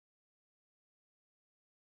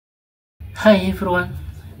Hi everyone,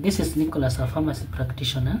 this is Nicholas, a pharmacy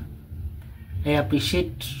practitioner. I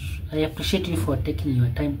appreciate you for taking your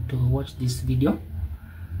time to watch this video.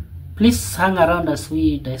 Please hang around as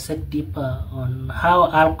we dissect deeper on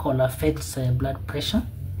how alcohol affects blood pressure,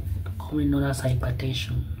 commonly known as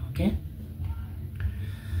hypertension. Okay,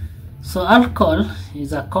 so alcohol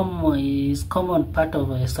is a common part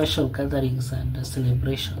of social gatherings and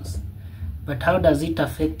celebrations. But how does it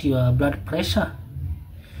affect your blood pressure?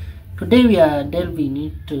 Today we are delving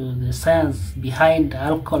into the science behind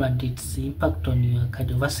alcohol and its impact on your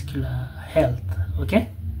cardiovascular health. Okay,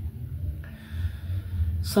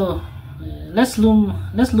 so let's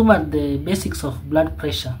look at the basics of blood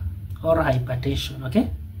pressure or hypertension. Okay,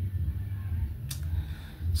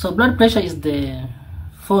 so blood pressure is the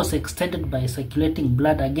force extended by circulating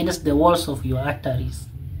blood against the walls of your arteries.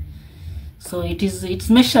 So it's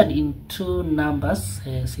measured in two numbers: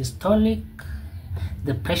 systolic,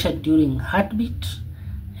 the pressure during heartbeat,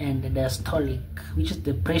 and the diastolic, which is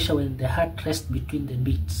the pressure when the heart rests between the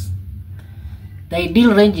beats. The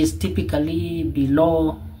ideal range is typically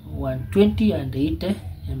below 120 and 80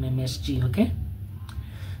 mmHg. Okay,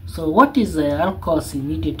 so what is alcohol's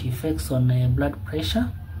immediate effects on blood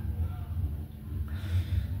pressure?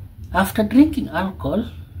 After drinking alcohol,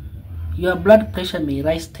 your blood pressure may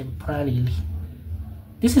rise temporarily.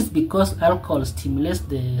 This is because alcohol stimulates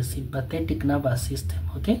the sympathetic nervous system,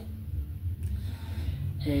 okay,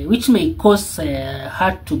 which may cause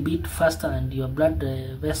heart to beat faster and your blood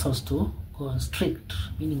vessels to constrict,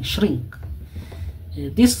 meaning shrink.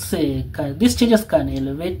 These changes can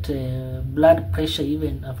elevate blood pressure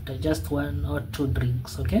even after just 1 or 2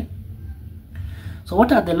 drinks. Okay, so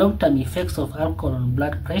what are the long-term effects of alcohol on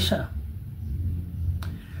blood pressure?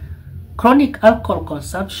 Chronic alcohol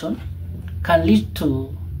consumption can lead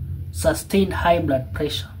to sustained high blood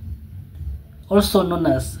pressure, also known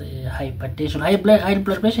as hypertension. High blood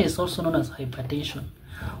pressure is also known as hypertension.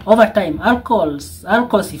 Over time, alcohol's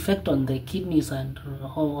effect on the kidneys and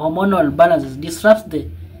hormonal balances disrupts the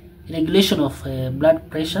regulation of blood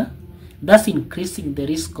pressure, thus increasing the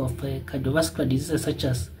risk of cardiovascular diseases such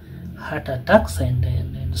as heart attacks and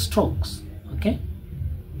strokes. Okay,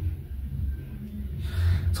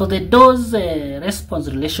 so the dose response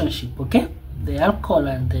relationship. Okay, the alcohol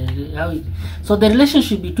and the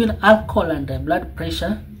relationship between alcohol and blood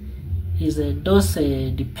pressure is dose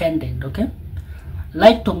dependent. Okay,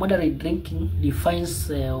 light to moderate drinking defines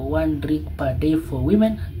 1 drink per day for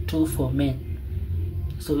women and 2 for men.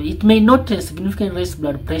 So it may not significantly raise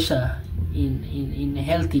blood pressure in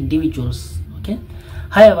healthy individuals. Okay,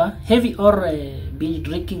 however, heavy or binge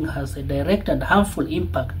drinking has a direct and harmful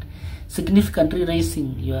impact, significantly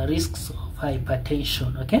raising your risks of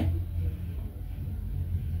hypertension. Okay,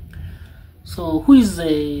 so who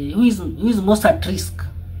is most at risk?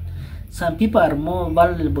 Some people are more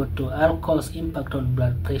vulnerable to alcohol's impact on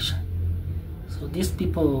blood pressure. So these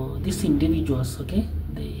individuals, okay,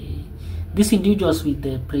 these individuals with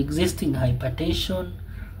the pre-existing hypertension,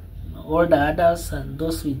 older adults, and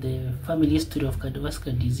those with the family history of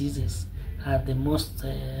cardiovascular diseases are the most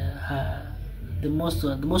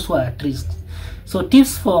who are at risk. So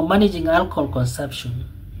tips for managing alcohol consumption: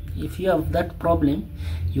 if you have that problem,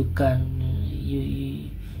 you can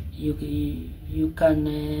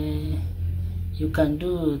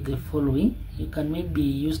do the following. You can maybe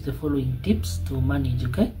use the following tips to manage.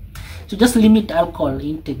 Okay, so just limit alcohol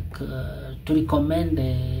intake to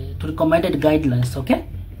recommended guidelines. Okay,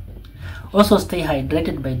 also stay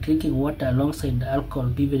hydrated by drinking water alongside alcohol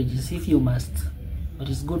beverages if you must, but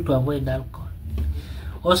it's good to avoid alcohol.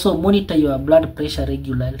 Also monitor your blood pressure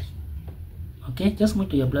regularly. Okay, just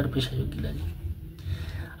monitor your blood pressure regularly.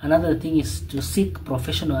 Another thing is to seek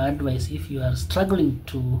professional advice if you are struggling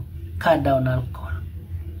to cut down alcohol.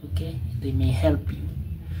 Okay, they may help you.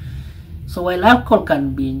 So while alcohol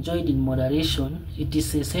can be enjoyed in moderation, it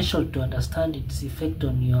is essential to understand its effect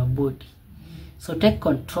on your body. So take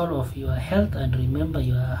control of your health and remember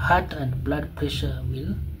your heart and blood pressure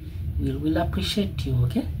will appreciate you.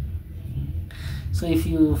 Okay, so if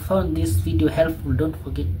you found this video helpful, don't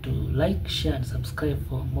forget to like, share, and subscribe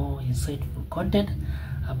for more insightful content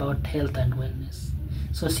about health and wellness.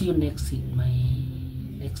 So see you next in my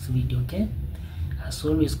next video. Okay, as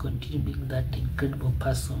always, continue being that incredible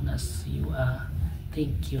person as you are.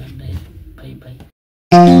 Thank you, and bye bye.